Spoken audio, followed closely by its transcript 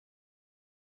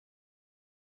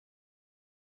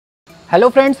Hello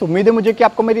friends, उम्मीद है मुझे कि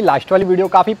आपको मेरी लास्ट वाली वीडियो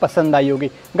काफ़ी पसंद आई होगी।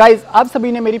 गाइज, आप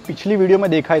सभी ने मेरी पिछली वीडियो में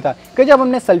देखा ही था कि जब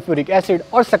हमने सल्फ्यूरिक एसिड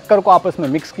और शक्कर को आपस में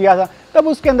मिक्स किया था तब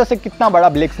उसके अंदर से कितना बड़ा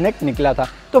ब्लैक स्नेक निकला था।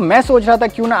 तो मैं सोच रहा था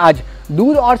क्यों ना आज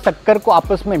दूध और शक्कर को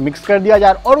आपस में मिक्स कर दिया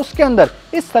जाए और उसके अंदर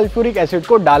इस सल्फ्यूरिक एसिड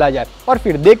को डाला जाए और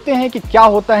फिर देखते हैं कि क्या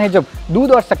होता है जब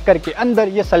दूध और शक्कर के अंदर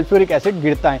ये सल्फ्यूरिक एसिड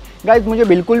गिरता है। गाइज, मुझे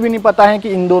बिल्कुल भी नहीं पता है कि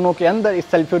इन दोनों के अंदर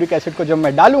इस सल्फ्यूरिक एसिड को जब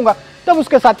मैं डालूंगा तब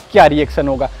उसके साथ क्या रिएक्शन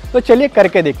होगा। तो चलिए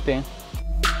करके देखते हैं।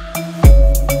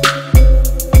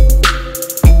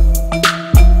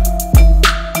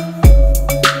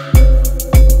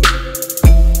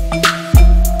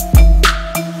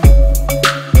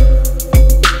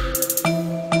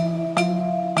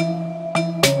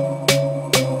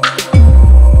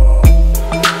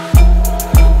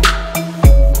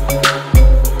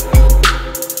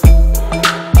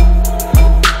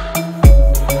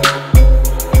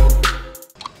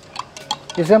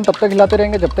 इसे हम तब तक हिलाते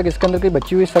रहेंगे जब तक इसके अंदर की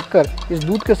बची हुई शक्कर इस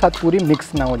दूध के साथ पूरी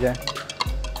मिक्स ना हो जाए।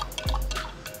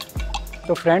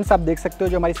 तो फ्रेंड्स, आप देख सकते हो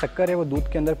जो हमारी शक्कर है वो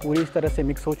दूध के अंदर पूरी इस तरह से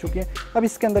मिक्स हो चुकी है। अब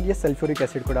इसके अंदर ये सल्फ्यूरिक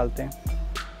एसिड को डालते हैं।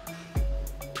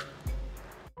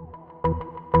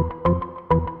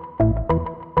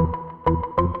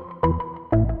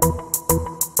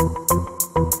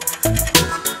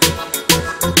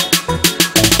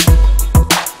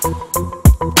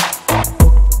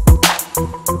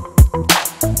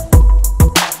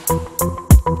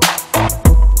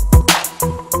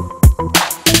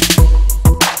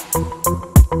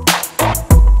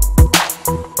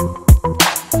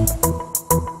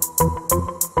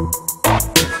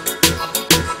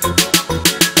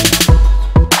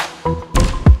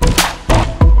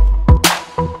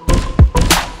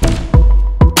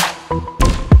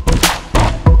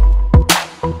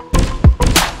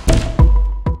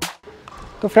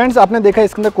 तो फ्रेंड्स, आपने देखा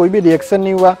इसके अंदर कोई भी रिएक्शन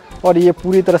नहीं हुआ और ये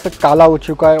पूरी तरह से काला हो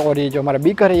चुका है और ये जो हमारा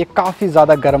बीकर है ये काफ़ी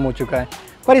ज़्यादा गर्म हो चुका है,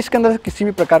 पर इसके अंदर से किसी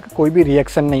भी प्रकार का कोई भी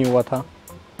रिएक्शन नहीं हुआ था।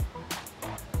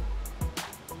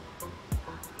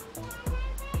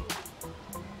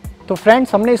 तो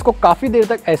फ्रेंड्स, हमने इसको काफ़ी देर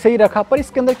तक ऐसे ही रखा पर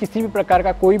इसके अंदर किसी भी प्रकार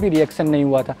का कोई भी रिएक्शन नहीं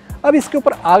हुआ था। अब इसके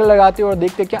ऊपर आग लगाते और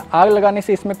देखते क्या आग लगाने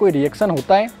से इसमें कोई रिएक्शन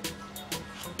होता है।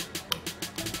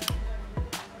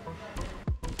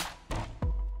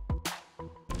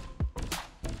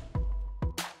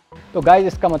 तो गाइस,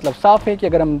 इसका मतलब साफ है कि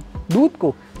अगर हम दूध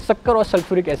को शक्कर और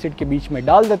सल्फ्यूरिक एसिड के बीच में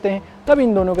डाल देते हैं तब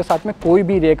इन दोनों के साथ में कोई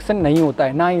भी रिएक्शन नहीं होता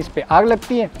है, ना ही इस पे आग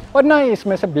लगती है और ना ही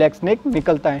इसमें से ब्लैक स्नेक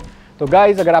निकलता है। तो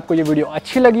गाइस, अगर आपको ये वीडियो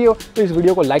अच्छी लगी हो तो इस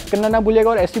वीडियो को लाइक करना ना भूलिएगा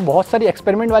और ऐसी बहुत सारी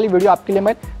एक्सपेरिमेंट वाली वीडियो आपके लिए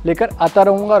मैं लेकर आता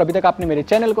रहूँगा। और अभी तक आपने मेरे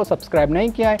चैनल को सब्सक्राइब नहीं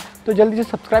किया है तो जल्दी से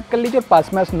सब्सक्राइब कर लीजिए और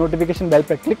पास में उस नोटिफिकेशन बेल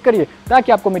पर क्लिक करिए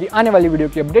ताकि आपको मेरी आने वाली वीडियो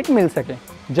की अपडेट मिल सके।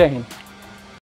 जय हिंद।